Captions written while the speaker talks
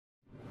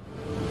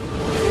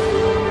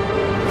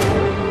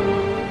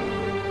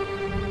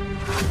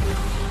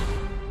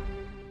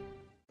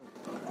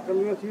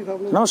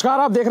नमस्कार,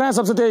 आप देख रहे हैं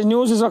सबसे तेज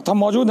न्यूज़। इस वक्त हम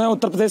मौजूद हैं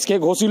उत्तर प्रदेश के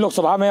घोसी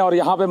लोकसभा में और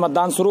यहाँ पे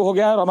मतदान शुरू हो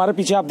गया है और हमारे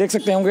पीछे आप देख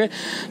सकते होंगे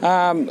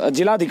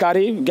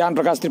जिलाधिकारी ज्ञान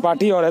प्रकाश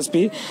त्रिपाठी और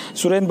एसपी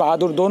सुरेंद्र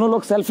बहादुर दोनों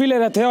लोग सेल्फी ले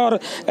रहे थे और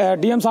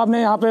डीएम साहब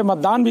ने यहाँ पे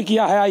मतदान भी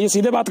किया है। आइए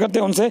सीधे बात करते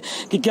हैं उनसे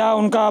कि क्या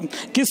उनका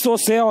किस सोच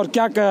से और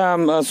क्या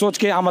सोच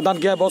के यहाँ मतदान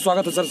किया है। बहुत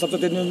स्वागत है सर सबसे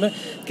तेज न्यूज़ में।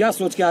 क्या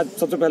सोच के आज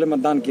सबसे पहले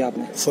मतदान किया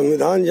आपने?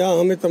 संविधान जहाँ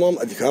हमें तमाम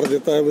अधिकार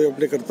देता है, वो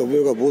अपने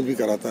कर्तव्यों का बोध भी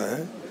कराता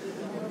है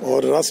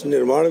और राष्ट्र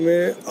निर्माण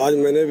में आज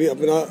मैंने भी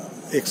अपना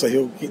एक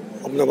सहयोग की,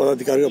 अपना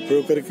मताधिकार का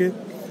प्रयोग करके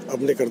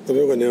अपने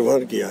कर्तव्यों का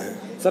निर्वहन किया है।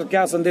 सर,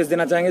 क्या संदेश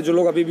देना चाहेंगे जो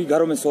लोग अभी भी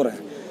घरों में सो रहे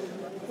हैं?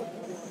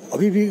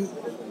 अभी भी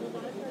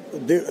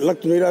लग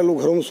तो मेरा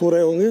लोग घरों में सो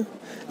रहे होंगे,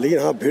 लेकिन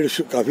हाँ भीड़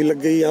काफ़ी लग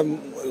गई है,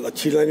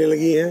 अच्छी लाइनें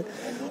लगी हैं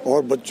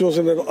और बच्चों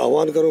से मैं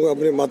आह्वान करूँगा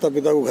अपने माता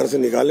पिता को घर से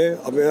निकालें,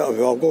 अपने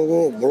अभिभावकों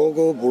को, बड़ों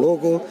को, बूढ़ों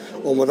को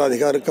और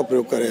मताधिकार का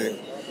प्रयोग करें।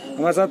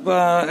 हमारे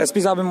साथ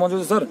एसपी साहब भी मौजूद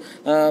है। सर,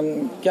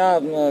 क्या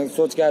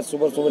सोच के आज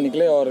सुबह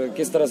निकले और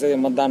किस तरह से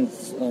मतदान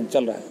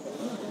चल रहा है?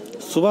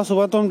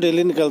 सुबह तो हम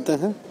डेली निकलते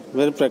हैं,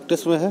 मेरी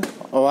प्रैक्टिस में है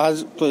और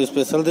आज तो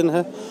स्पेशल दिन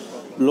है।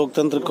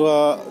 लोकतंत्र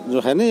का जो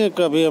है ना,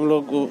 एक अभी हम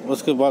लोग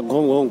उसके बाद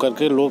घूम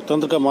करके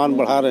लोकतंत्र का मान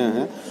बढ़ा रहे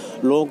हैं,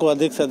 लोगों को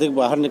अधिक से अधिक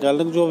बाहर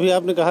निकालने। जो भी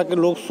आपने कहा कि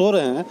लोग सो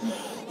रहे हैं,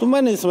 तो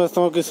मैं नहीं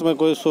समझता हूँ कि इसमें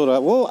कोई सो रहा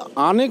है। वो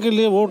आने के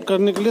लिए, वोट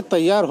करने के लिए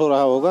तैयार हो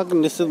रहा होगा कि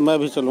निश्चित मैं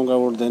भी चलूँगा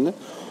वोट देने।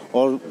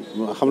 और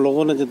हम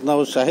लोगों ने जितना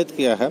उत्साहित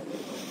किया है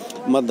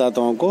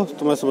मतदाताओं को,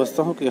 तो मैं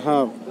समझता हूँ कि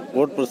हाँ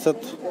वोट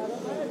प्रतिशत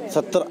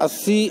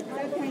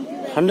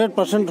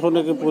 70-80-100%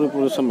 होने की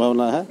पूरी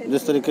संभावना है।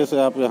 जिस तरीके से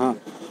आप यहाँ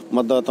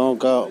मतदाताओं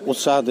का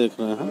उत्साह देख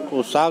रहे हैं,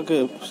 उत्साह के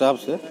हिसाब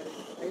से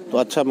तो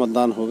अच्छा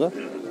मतदान होगा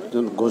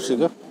घोसी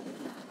का।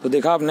 तो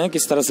देखा आपने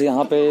किस तरह से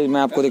यहाँ पे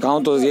मैं आपको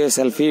दिखाऊं तो ये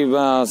सेल्फी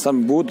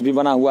बूथ भी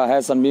बना हुआ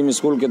है सनबीम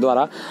स्कूल के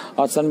द्वारा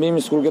और सनबीम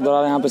स्कूल के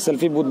द्वारा यहाँ पे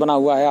सेल्फी बूथ बना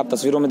हुआ है। आप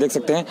तस्वीरों में देख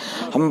सकते हैं।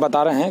 हम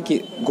बता रहे हैं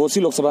कि घोसी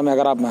लोकसभा में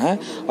अगर आप हैं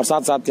और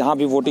साथ साथ यहाँ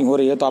भी वोटिंग हो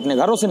रही है तो अपने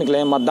घरों से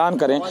निकलें, मतदान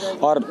करें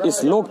और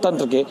इस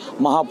लोकतंत्र के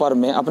महापर्व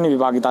में अपनी भी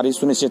भागीदारी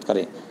सुनिश्चित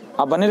करें।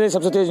 आप बने रहिए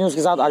सबसे तेज न्यूज़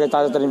के साथ। आगे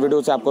ताज़ा तरीन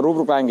वीडियो से आपको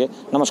रूबरू कराएंगे।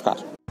 नमस्कार।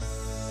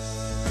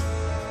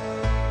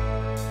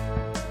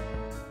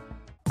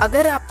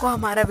 अगर आपको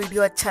हमारा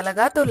वीडियो अच्छा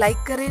लगा तो लाइक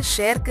करें,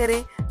 शेयर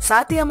करें,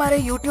 साथ ही हमारे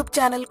YouTube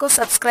चैनल को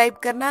सब्सक्राइब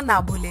करना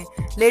ना भूलें।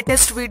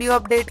 लेटेस्ट वीडियो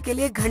अपडेट के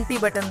लिए घंटी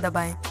बटन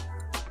दबाएं।